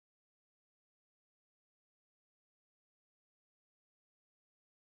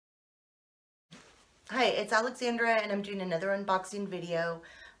Hi, it's Alexandra and I'm doing another unboxing video.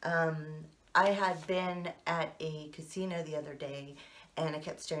 I had been at a casino the other day and I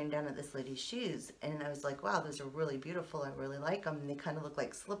kept staring down at this lady's shoes and I was like, wow, those are really beautiful. I really like them. They kind of look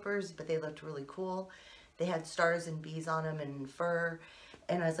like slippers, but they looked really cool. They had stars and bees on them and fur,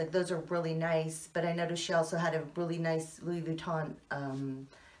 and I was like, those are really nice. But I noticed she also had a really nice Louis Vuitton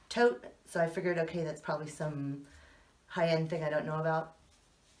tote, so I figured, okay, that's probably some high-end thing I don't know about.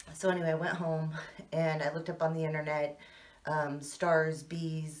 So anyway, I went home and I looked up on the internet, stars,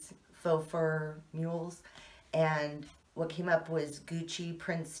 bees, faux fur, mules, and what came up was Gucci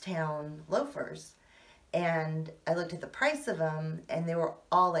Princetown loafers. And I looked at the price of them and they were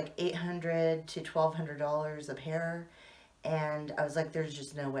all like $800 to $1,200 a pair. And I was like, there's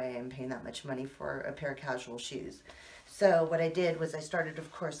just no way I'm paying that much money for a pair of casual shoes. So what I did was I started,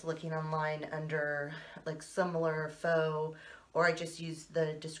 of course, looking online under like similar faux, or I just used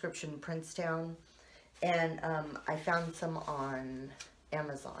the description Princetown, and I found some on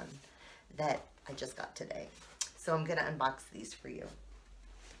Amazon that I just got today. So I'm gonna unbox these for you.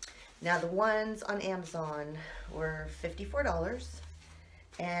 Now the ones on Amazon were $54,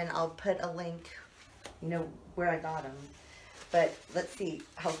 and I'll put a link, you know, where I got them. But let's see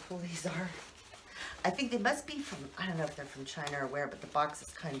how cool these are. I think they must be from, I don't know if they're from China or where, but the box is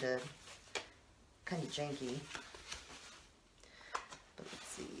kind of janky. But let's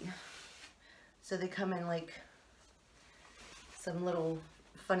see. So they come in like some little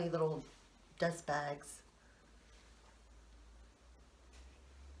funny little dust bags.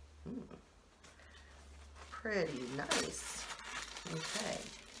 Pretty nice. Okay.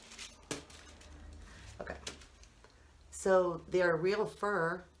 So they're real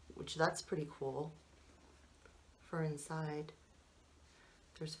fur, which that's pretty cool. Fur inside.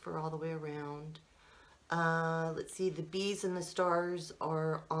 There's fur all the way around. Let's see, the bees and the stars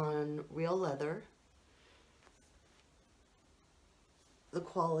are on real leather. The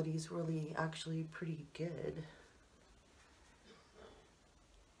quality's really actually pretty good.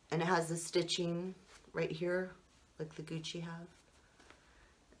 And it has the stitching right here, like the Gucci have.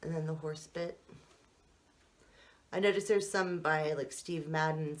 And then the horse bit. I noticed there's some by like Steve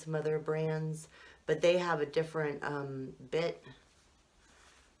Madden and some other brands, but they have a different bit.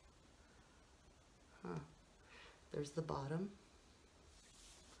 There's the bottom.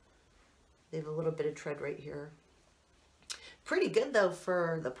 They have a little bit of tread right here. Pretty good though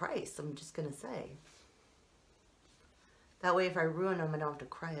for the price, I'm just gonna say. That way if I ruin them, I don't have to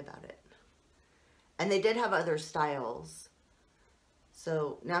cry about it. And they did have other styles.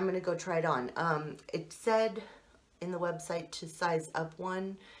 So now I'm gonna go try it on. It said in the website to size up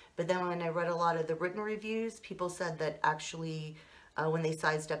one, but then when I read a lot of the written reviews, people said that actually when they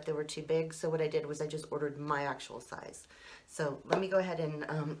sized up, they were too big. So what I did was I just ordered my actual size. So let me go ahead and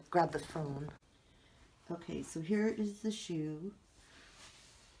grab the phone. Okay, so here is the shoe.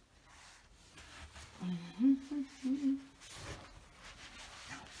 Let me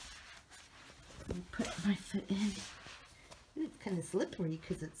put my foot in. It's kind of slippery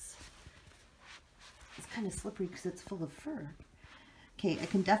because it's full of fur. Okay, I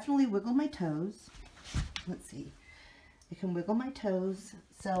can definitely wiggle my toes. Let's see. I can wiggle my toes,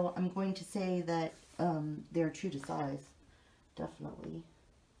 so I'm going to say that they're true to size, definitely.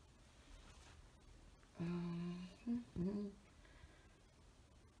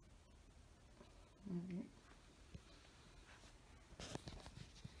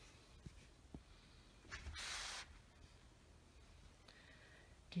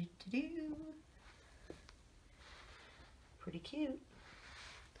 Pretty cute.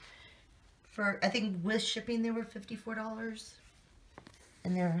 For, I think with shipping they were $54,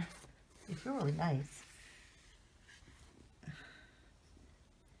 and they feel really nice.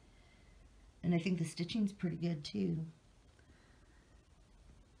 And I think the stitching's pretty good too.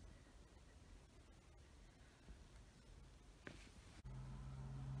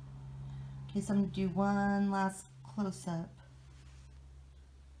 Okay, so I'm gonna do one last close-up.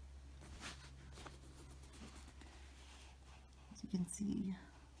 As you can see,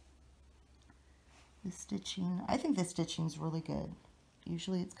 the stitching, I think the stitching's really good.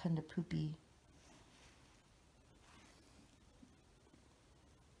 Usually it's kind of poopy.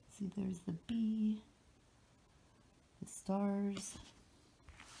 See, there's the bee, the stars,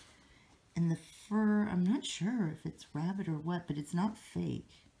 and the fur. I'm not sure if it's rabbit or what, but it's not fake.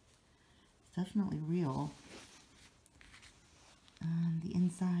 It's definitely real. The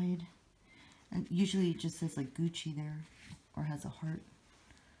inside, and usually it just says like Gucci there, or has a heart.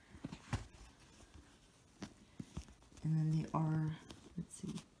 And then they are, let's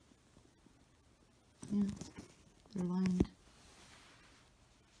see, yeah, they're lined.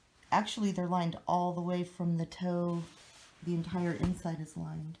 actually they're lined all the way from the toe. The entire inside is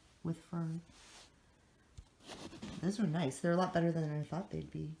lined with fur. Those are nice. They're a lot better than I thought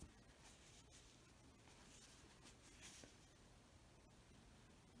they'd be.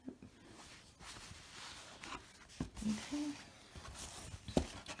 Okay.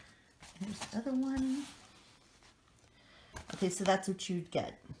 Here's the other one. Okay, so that's what you'd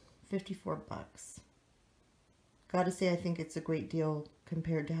get. 54 bucks. Gotta say, I think it's a great deal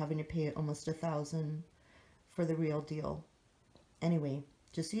compared to having to pay almost $1,000 for the real deal. Anyway,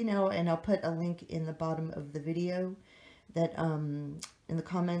 just so you know, and I'll put a link in the bottom of the video that in the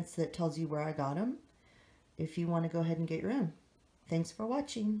comments that tells you where I got them if you want to go ahead and get your own. Thanks for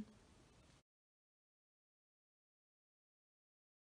watching.